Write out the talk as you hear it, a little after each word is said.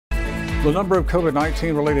The number of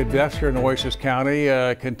COVID-19 related deaths here in Oasis County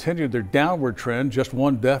continued their downward trend. Just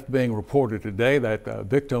one death being reported today. That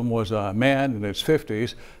victim was a man in his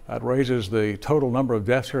 50s. That raises the total number of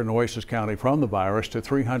deaths here in Oasis County from the virus to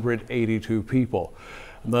 382 people.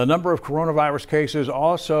 The number of coronavirus cases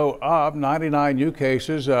also up, 99 new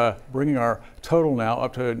cases, bringing our total now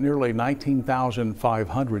up to nearly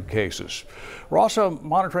 19,500 cases. We're also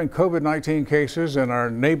monitoring COVID-19 cases in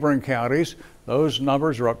our neighboring counties. Those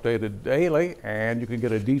numbers are updated daily, and you can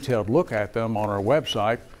get a detailed look at them on our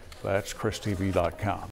website. That's christv.com.